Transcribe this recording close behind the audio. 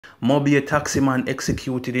Moby a taxi man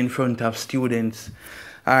executed in front of students.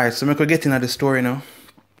 Alright, so we could get into the story now.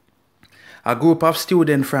 A group of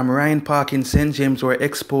students from Ryan Park in St. James were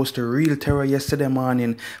exposed to real terror yesterday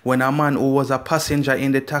morning when a man who was a passenger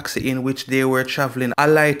in the taxi in which they were traveling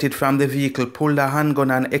alighted from the vehicle, pulled a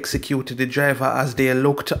handgun and executed the driver as they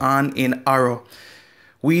looked on in horror.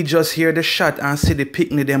 "We just hear the shot and see the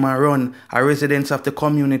picnic them and run," a resident of the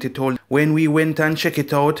community told. "When we went and check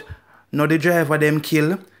it out, no the driver them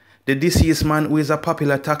kill." The deceased man, who is a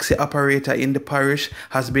popular taxi operator in the parish,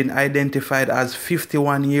 has been identified as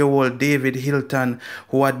 51-year-old David Hilton,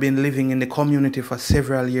 who had been living in the community for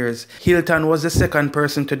several years. Hilton was the second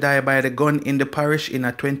person to die by the gun in the parish in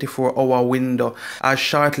a 24-hour window, as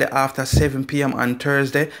shortly after 7 p.m. on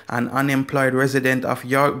Thursday, an unemployed resident of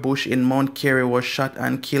York Bush in Montego was shot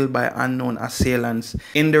and killed by unknown assailants.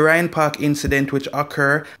 In the Ryan Park incident, which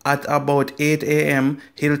occurred at about 8 a.m.,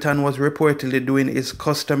 Hilton was reportedly doing his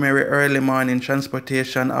customary early morning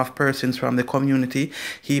transportation of persons from the community.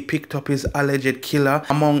 He picked up his alleged killer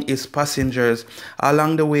among his passengers.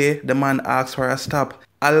 Along the way, the man asked for a stop,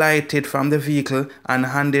 alighted from the vehicle, and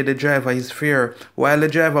handed the driver his fare. While the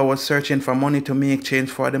driver was searching for money to make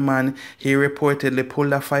change for the man, he reportedly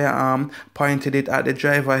pulled a firearm, pointed it at the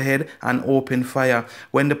driver's head, and opened fire.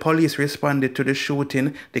 When the police responded to the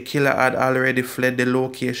shooting, the killer had already fled the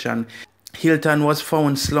location. Hilton was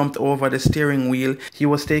found slumped over the steering wheel. He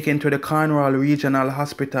was taken to the Cornwall Regional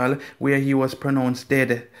Hospital, where he was pronounced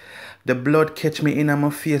dead. "The blood catch me in my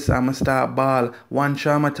face and I start bawl," one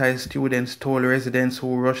traumatized student told residents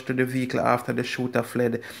who rushed to the vehicle after the shooter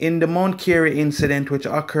fled. In the Mount Carey incident, which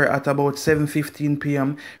occurred at about 7:15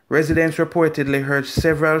 p.m., residents reportedly heard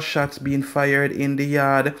several shots being fired in the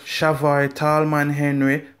yard Shavard Tallman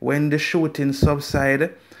Henry. When the shooting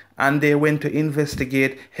subsided and they went to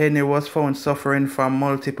investigate, Henry was found suffering from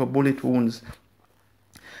multiple bullet wounds.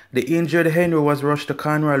 The injured Henry was rushed to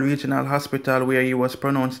Cornwall Regional Hospital, where he was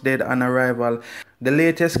pronounced dead on arrival. The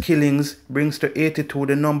latest killings brings to 82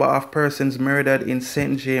 the number of persons murdered in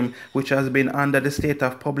St. James, which has been under the state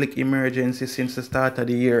of public emergency since the start of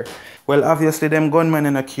the year. Well, obviously, them gunmen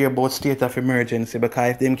don't care about state of emergency,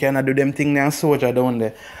 because if them cannot do them thing, they're soldier down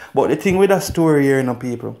there. But the thing with that story here,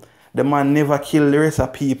 people, the man never killed the rest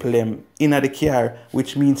of people them in the car,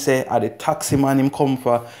 which means say the taxi man him come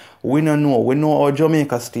for. We don't know. We know how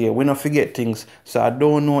Jamaica stay. We don't forget things. So I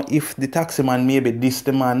don't know if the taxi man maybe diss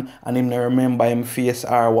the man and him not remember him face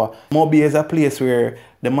or what. Moby is a place where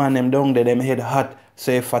the man them down there, them head hot.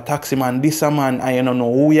 So if a taxi man diss a man and you don't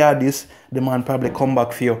know who you are this, the man probably come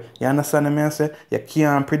back for you. You understand me? I say? You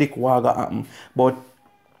can't predict what will happen. But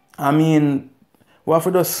I mean, what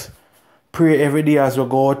for just pray every day as we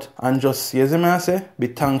go out and just, you see me I say, be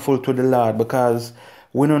thankful to the Lord, because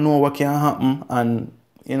we don't know what can happen, and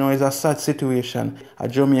you know, it's a sad situation.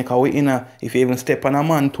 At Jamaica, if you even step on a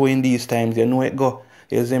man toe in these times, you know it go.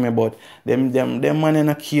 You see me? But them man in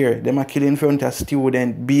a care. Them a kill in front of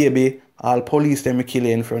student, baby, all police them a kill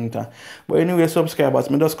in front of. But anyway, subscribers,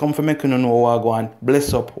 me just come for make you know what I go on.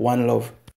 Bless up, one love.